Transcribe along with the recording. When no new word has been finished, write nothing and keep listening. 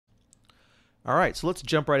All right, so let's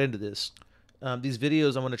jump right into this. These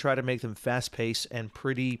videos, I'm going to try to make them fast-paced and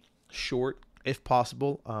pretty short, if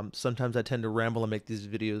possible. Sometimes I tend to ramble and make these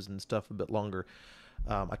videos and stuff a bit longer.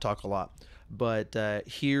 I talk a lot. But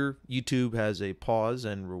here, YouTube has a pause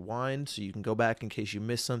and rewind, so you can go back in case you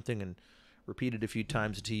miss something and repeat it a few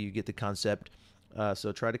times until you get the concept.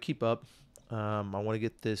 So try to keep up. I want to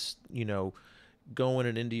get this, going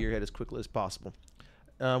and into your head as quickly as possible.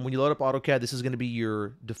 When you load up AutoCAD, this is going to be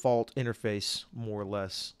your default interface, more or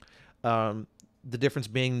less. The difference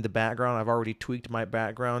being the background. I've already tweaked my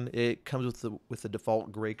background. It comes with the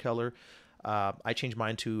default gray color. I changed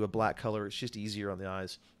mine to a black color. It's just easier on the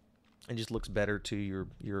eyes, and just looks better to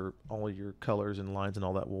your all of your colors and lines and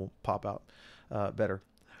all that will pop out better.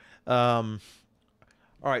 Um,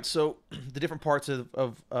 all right, so the different parts of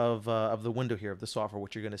the window here of the software,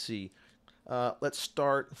 what you're going to see. Let's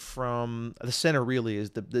start from the center. Really is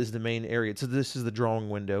the main area. So this is the drawing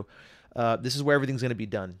window. This is where everything's going to be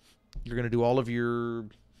done. You're going to do all of your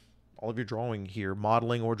drawing here.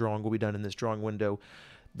 Modeling or drawing will be done in this drawing window.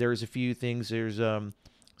 There's a few things. There's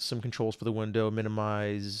some controls for the window: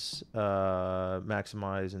 minimize,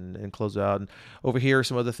 maximize, and close out. And over here are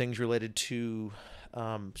some other things related to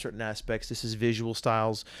certain aspects. This is visual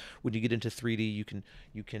styles. When you get into 3D,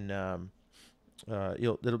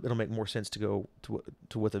 it'll make more sense to go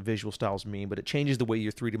to what the visual styles mean, but it changes the way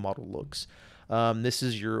your 3D model looks. This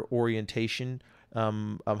is your orientation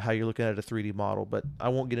of how you're looking at a 3D model, but I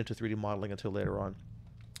won't get into 3D modeling until later on.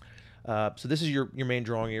 So this is your main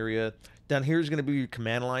drawing area. Down here is going to be your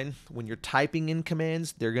command line. When you're typing in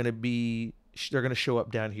commands, they're going to show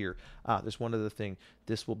up down here. There's one other thing.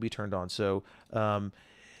 This will be turned on. So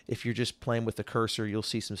if you're just playing with the cursor, you'll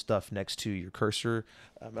see some stuff next to your cursor,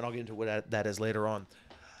 and I'll get into what that is later on.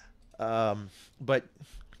 But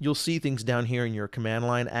you'll see things down here in your command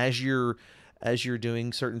line as you're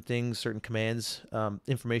doing certain things, certain commands.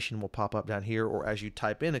 Information will pop up down here, or as you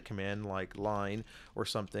type in a command like line or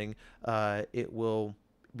something, it will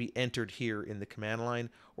be entered here in the command line,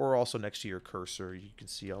 or also next to your cursor. You can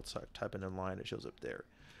see I'll type in line, it shows up there.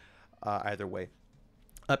 Either way,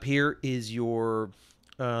 up here is your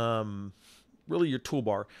really your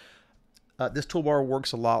toolbar. This toolbar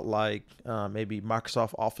works a lot like maybe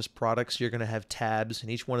Microsoft Office products. You're going to have tabs, and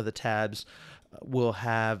each one of the tabs will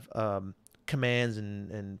have commands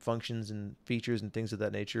and functions and features and things of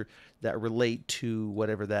that nature that relate to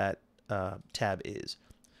whatever that tab is.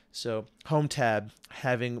 So Home tab,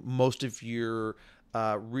 having most of your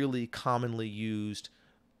really commonly used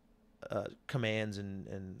commands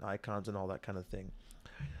and icons and all that kind of thing.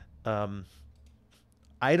 Um,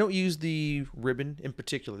 I don't use the ribbon in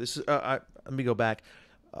particular. This is let me go back.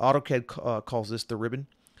 AutoCAD calls this the ribbon.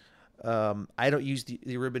 I don't use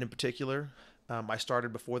the ribbon in particular. I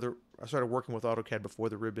started working with AutoCAD before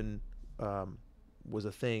the ribbon was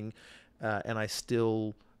a thing, and I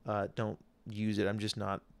still don't use it. I'm just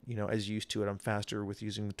not as used to it. I'm faster with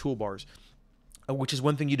using the toolbars, which is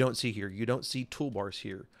one thing you don't see here. You don't see toolbars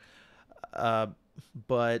here,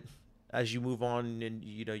 but as you move on, and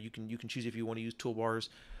you can choose if you want to use toolbars.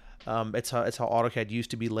 It's how AutoCAD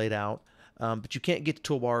used to be laid out, but you can't get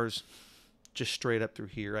to toolbars just straight up through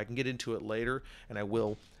here. I can get into it later, and I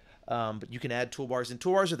will. But you can add toolbars, and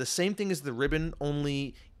toolbars are the same thing as the ribbon.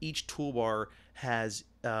 Only each toolbar has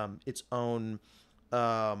its own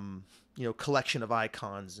collection of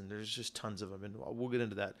icons, and there's just tons of them, and we'll get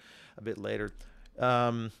into that a bit later.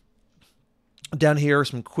 Down here are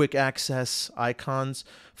some quick access icons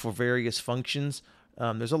for various functions.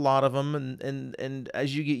 There's a lot of them, and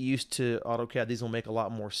as you get used to AutoCAD, these will make a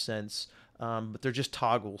lot more sense. But they're just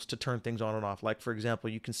toggles to turn things on and off. Like, for example,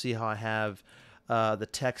 you can see how I have the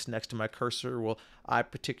text next to my cursor. Well, I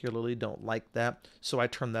particularly don't like that, so I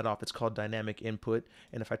turn that off. It's called dynamic input,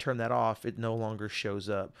 and if I turn that off, it no longer shows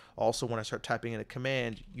up. Also, when I start typing in a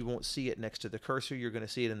command, you won't see it next to the cursor. You're going to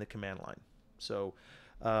see it in the command line. So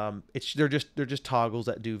they're just toggles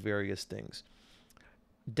that do various things.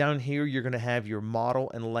 Down here, you're going to have your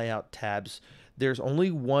model and layout tabs. There's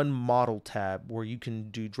only one model tab where you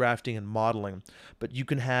can do drafting and modeling, but you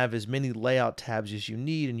can have as many layout tabs as you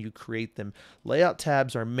need, and you create them. Layout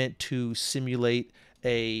tabs are meant to simulate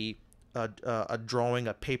a drawing,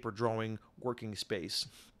 a paper drawing working space,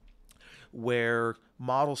 where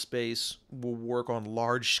model space will work on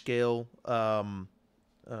large scale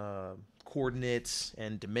coordinates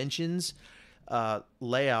and dimensions.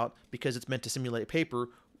 Layout, because it's meant to simulate paper,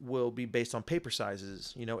 will be based on paper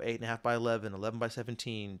sizes, 8.5 by 11, 11 by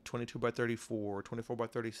 17, 22 by 34, 24 by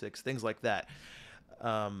 36, things like that.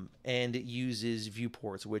 And it uses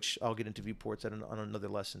viewports, which I'll get into viewports on another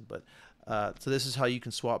lesson. But so this is how you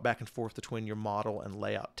can swap back and forth between your model and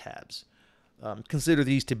layout tabs. Consider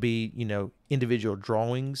these to be, individual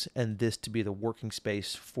drawings, and this to be the working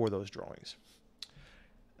space for those drawings.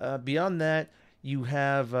 Beyond that, you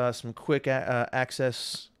have some quick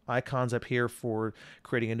access icons up here for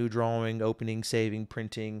creating a new drawing, opening, saving,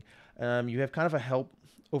 printing. You have kind of a help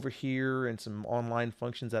over here and some online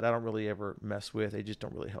functions that I don't really ever mess with. They just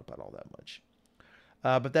don't really help out all that much.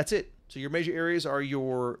 But that's it. So your major areas are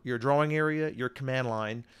your drawing area, your command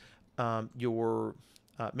line, your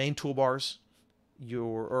main toolbars,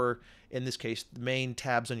 or in this case, the main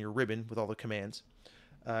tabs on your ribbon with all the commands,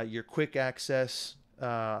 your quick access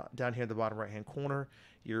down here in the bottom right-hand corner,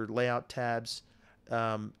 your layout tabs,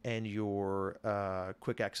 and your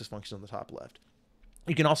quick access function on the top left.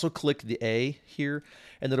 You can also click the A here,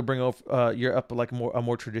 and it'll bring over you're up like a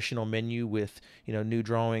more traditional menu with new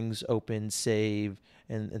drawings, open, save,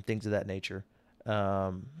 and things of that nature.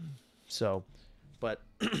 But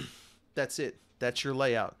that's it. That's your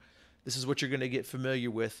layout. This is what you're going to get familiar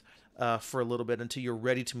with for a little bit until you're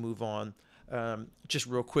ready to move on. Just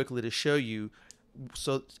real quickly to show you.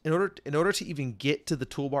 So in order to even get to the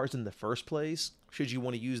toolbars in the first place, should you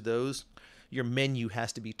want to use those, your menu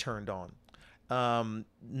has to be turned on.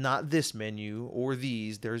 Not this menu or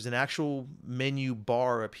these. There's an actual menu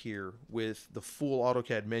bar up here with the full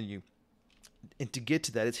AutoCAD menu. And to get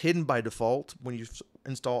to that, it's hidden by default when you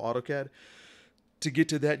install AutoCAD. To get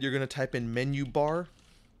to that, you're going to type in menu bar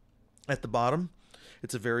at the bottom.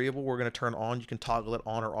 It's a variable we're going to turn on. You can toggle it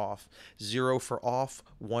on or off. 0 for off,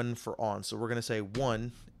 1 for on. So we're going to say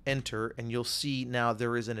 1, enter, and you'll see now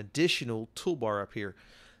there is an additional toolbar up here.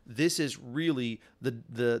 This is really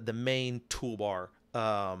the main toolbar.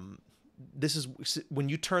 This is when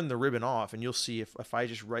you turn the ribbon off, and you'll see if I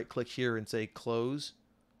just right click here and say close,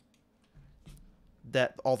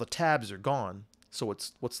 that all the tabs are gone. So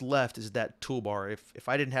what's left is that toolbar. If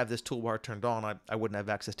I didn't have this toolbar turned on, I wouldn't have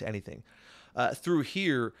access to anything. Through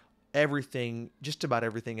here, just about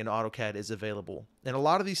everything in AutoCAD is available. And a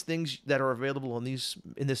lot of these things that are available in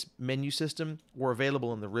this menu system were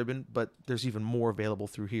available in the ribbon, but there's even more available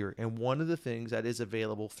through here. And one of the things that is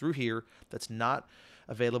available through here that's not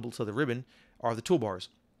available to the ribbon are the toolbars.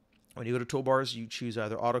 When you go to toolbars, you choose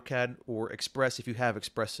either AutoCAD or Express if you have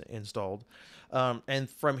Express installed. And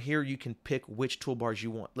from here, you can pick which toolbars you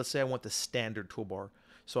want. Let's say I want the standard toolbar.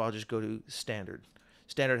 So I'll just go to standard.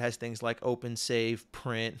 Standard has things like open, save,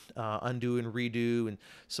 print, undo and redo, and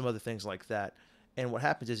some other things like that. And what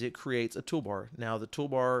happens is it creates a toolbar. Now the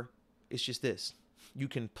toolbar is just this. You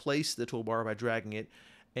can place the toolbar by dragging it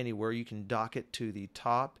anywhere. You can dock it to the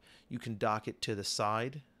top. You can dock it to the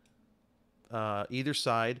side. Either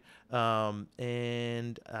side,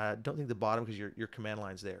 and don't think the bottom because your command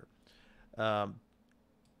line's there.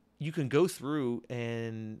 You can go through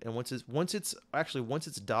and once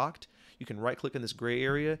it's docked, you can right click in this gray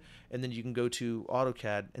area, and then you can go to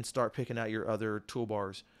AutoCAD and start picking out your other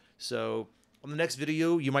toolbars. So on the next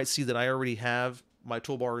video, you might see that I already have my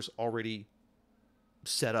toolbars already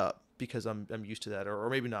set up because I'm used to that, or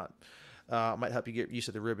maybe not. It might help you get used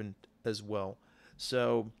to the ribbon as well.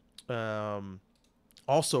 So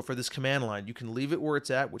also for this command line, you can leave it where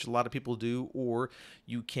it's at, which a lot of people do, or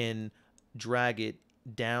you can drag it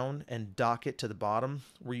down and dock it to the bottom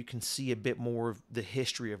where you can see a bit more of the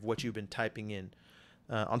history of what you've been typing in.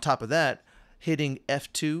 On top of that, hitting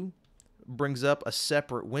F2 brings up a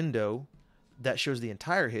separate window that shows the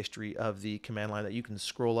entire history of the command line that you can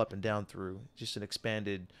scroll up and down through, just an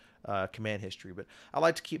expanded command history. But I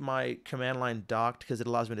like to keep my command line docked because it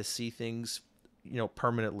allows me to see things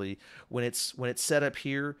permanently. When it's set up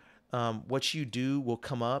here, what you do will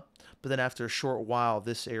come up, but then after a short while,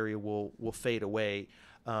 this area will fade away,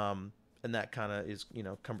 and that kind of is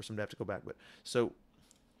cumbersome to have to go back. But so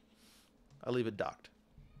I leave it docked.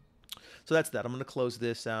 So that's that. I'm going to close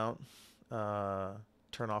this out,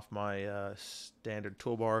 turn off my standard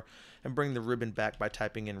toolbar, and bring the ribbon back by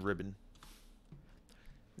typing in ribbon.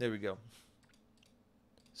 There we go.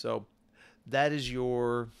 So that is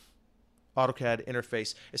your AutoCAD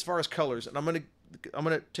interface. As far as colors, and I'm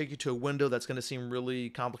gonna take you to a window that's gonna seem really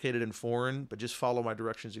complicated and foreign, but just follow my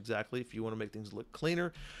directions exactly. If you want to make things look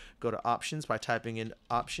cleaner, go to options by typing in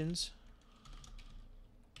options.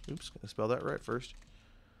 Oops, gonna spell that right first.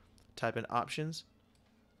 Type in options,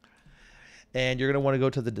 and you're gonna want to go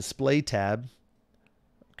to the display tab.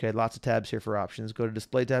 Okay, lots of tabs here for options. Go to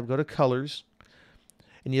display tab, go to colors.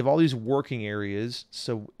 And you have all these working areas.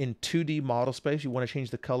 So in 2D model space, you want to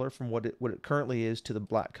change the color from what it currently is to the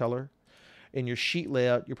black color. In your sheet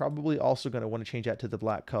layout, you're probably also going to want to change that to the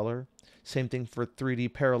black color. Same thing for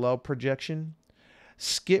 3D parallel projection.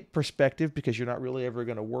 Skip perspective because you're not really ever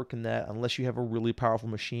going to work in that unless you have a really powerful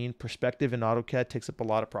machine. Perspective in AutoCAD takes up a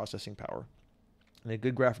lot of processing power. And a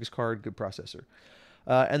good graphics card, good processor.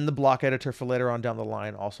 And the block editor for later on down the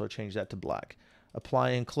line, also change that to black. Apply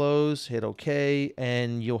and close, hit OK,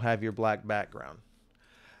 and you'll have your black background.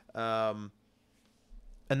 And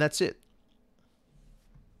that's it.